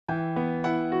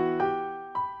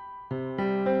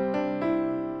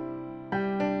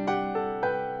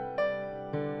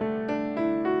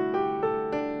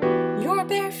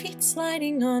feet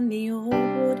sliding on the old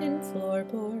wooden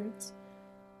floorboards.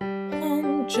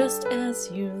 Home just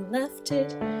as you left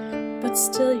it, but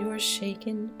still you're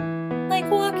shaken, like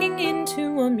walking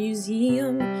into a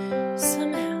museum,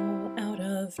 somehow out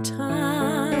of time.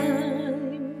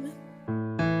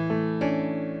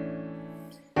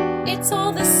 It's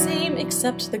all the same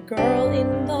except the girl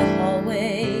in the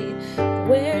hallway,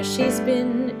 where she's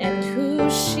been and who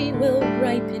she will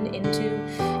ripen into.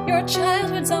 Your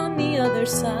childhood's on the other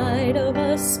side of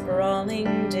a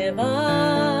sprawling divide.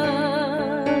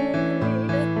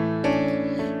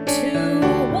 Too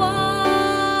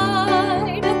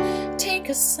wide. Take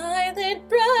a silent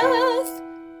breath,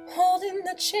 hold in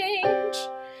the change.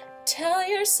 Tell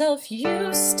yourself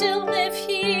you still live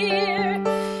here.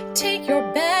 Take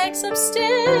your bags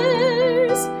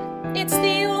upstairs. It's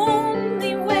the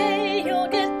only way you'll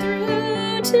get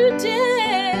through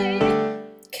today.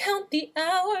 Count the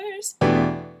hours,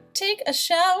 take a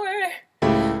shower,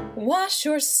 wash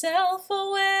yourself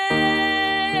away.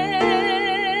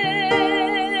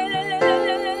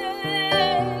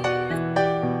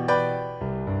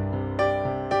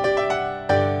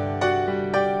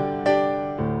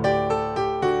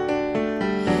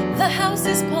 The house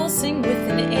is pulsing with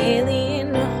an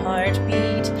alien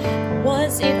heartbeat.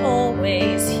 Was it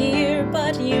always here,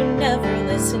 but you never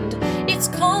listened? It's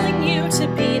calling you to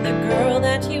be the girl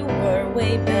that you were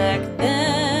way back then.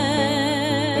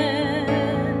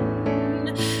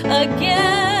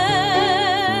 Again,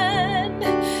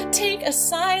 take a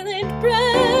silent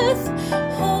breath,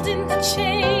 hold in the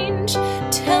change.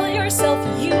 Tell yourself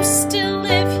you still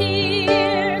live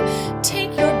here.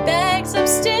 Take your bags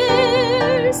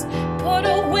upstairs, put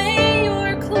away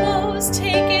your clothes,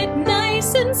 take it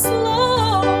nice and slow.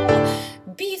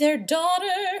 Be their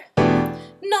daughter,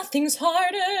 nothing's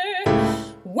harder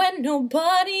when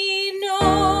nobody knows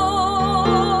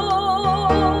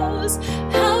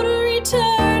how to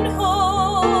return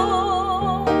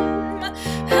home,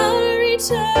 how to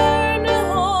return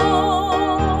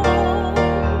home,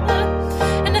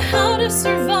 and how to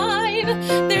survive.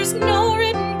 There's no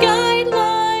written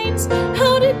guidelines,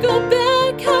 how to go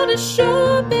back, how to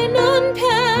show up and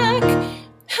unpack,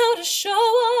 how to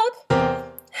show up,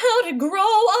 how to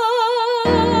grow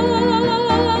up,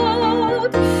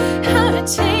 how to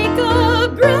take a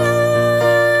breath.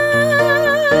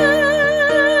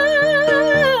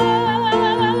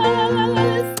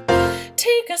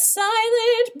 Take a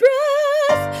silent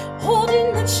breath, hold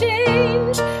in the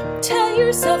change. Tell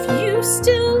yourself you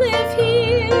still live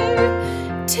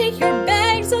here. Take your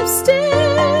bags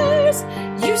upstairs.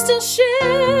 You still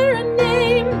share a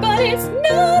name, but it's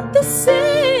not the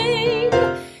same.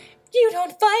 You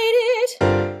don't fight it,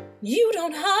 you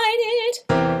don't hide it.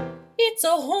 It's a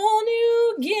whole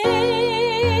new game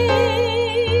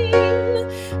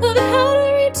of how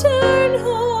to return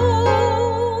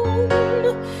home,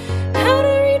 how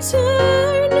to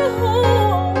return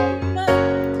home,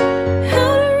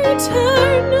 how to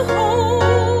return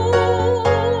home,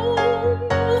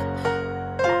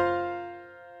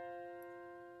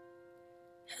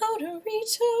 how to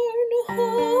return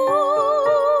home.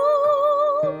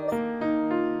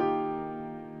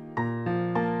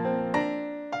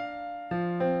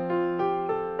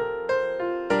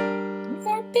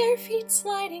 Bare feet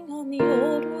sliding on the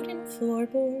old wooden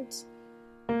floorboards.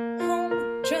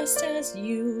 Home just as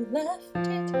you left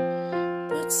it,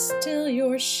 but still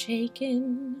you're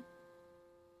shaken.